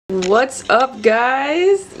What's up,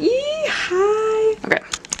 guys? Hi. Okay.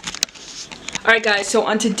 Alright guys, so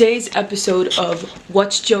on today's episode of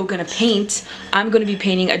What's Joe Gonna Paint, I'm gonna be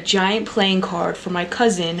painting a giant playing card for my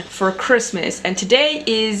cousin for Christmas. And today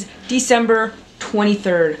is December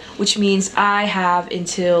 23rd, which means I have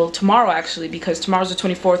until tomorrow actually, because tomorrow's the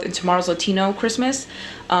 24th and tomorrow's Latino Christmas.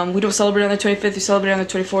 We don't celebrate on the 25th, we celebrate on the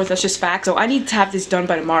 24th, that's just fact. So I need to have this done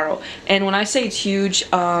by tomorrow. And when I say it's huge,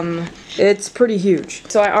 it's pretty huge.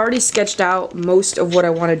 So I already sketched out most of what I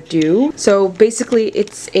want to do. So basically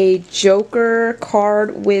it's a Joker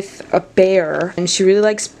card with a bear, and she really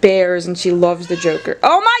likes bears and she loves the Joker.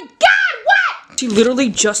 Oh my god, what? She literally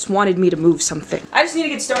just wanted me to move something. I just need to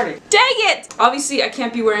get started. Dang it! Obviously I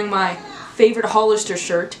can't be wearing my favorite Hollister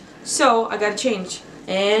shirt, so I gotta change.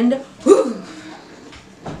 And whew,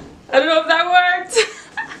 I don't know if that worked.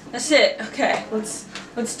 That's it. Okay,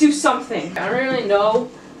 let's do something. I don't really know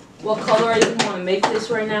what color I even want to make this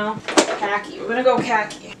right now. Khaki. We're gonna go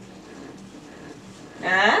khaki.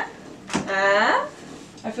 I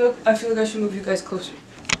feel like I should move you guys closer.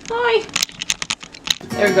 Hi.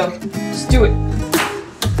 There we go. Let's do it.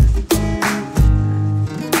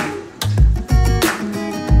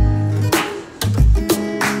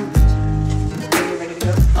 Are you ready to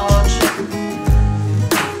go? Oh shit.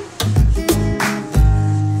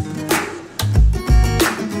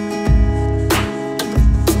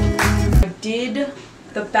 Did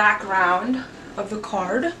the background of the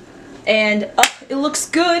card, and it looks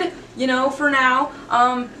good, you know, for now.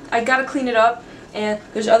 I gotta clean it up, and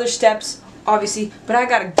there's other steps obviously, but I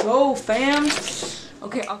gotta go, fam.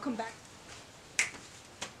 Okay, I'll come back.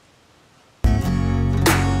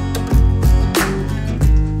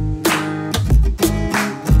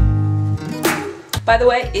 By the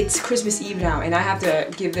way, it's Christmas Eve now, and I have to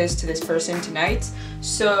give this to this person tonight,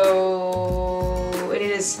 so it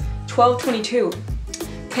is 12:22.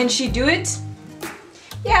 Can she do it?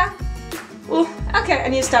 Yeah. Well, okay, I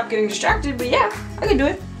need to stop getting distracted, but yeah, I can do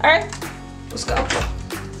it. Alright, let's go.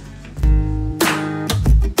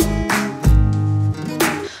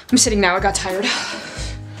 I'm sitting now, I got tired.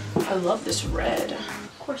 I love this red.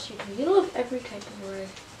 Of course you do. You love every type of red.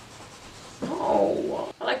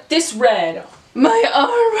 Oh, I like this red. My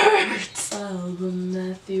arm hurts. Album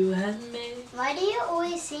Matthew had made. Why do you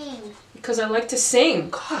always sing? Because I like to sing.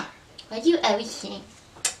 God. Why do you always sing?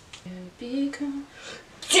 Dang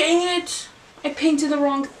it! I painted the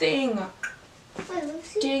wrong thing. Wait,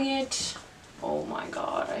 Lucy? Dang it. Oh my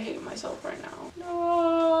god, I hate myself right now. No.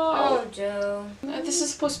 Oh, Joe. This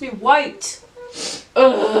is supposed to be white.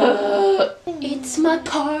 It's my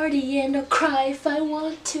party and I'll cry if I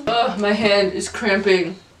want to. My hand is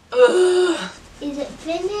cramping. Is it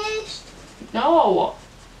finished? No.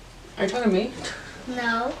 Are you talking to me?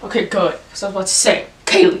 No. Okay, good. So I was about to say,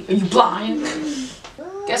 Kaylee, are you blind?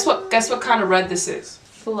 Guess what kind of red this is?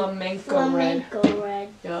 Flamenco red. Flamenco red.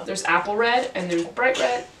 Yeah, there's apple red, and there's bright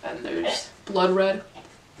red, and there's blood red.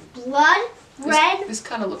 Blood red? This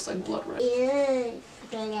kind of looks like blood red. Ew,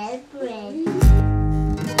 blood red.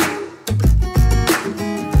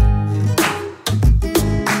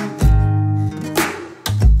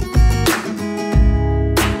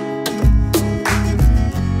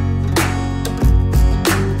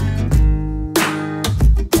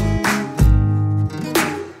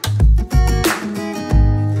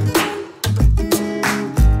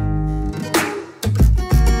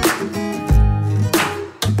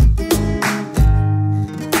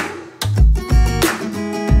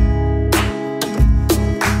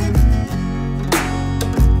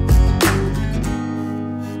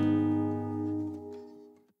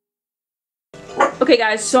 Okay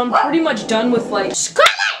guys, so I'm pretty much done with like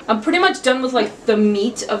the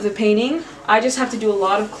meat of the painting. I just have to do a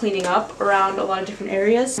lot of cleaning up around a lot of different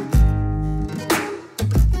areas.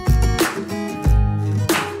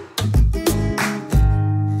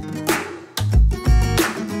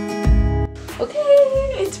 Okay,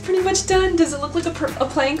 it's pretty much done. Does it look like a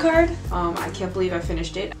playing card? I can't believe I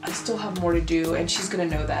finished it. I still have more to do, and she's gonna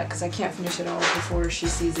know that because I can't finish it all before she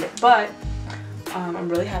sees it. But I'm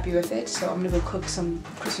really happy with it, so I'm gonna go cook some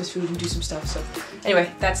Christmas food and do some stuff. So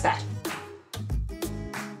anyway, that's that.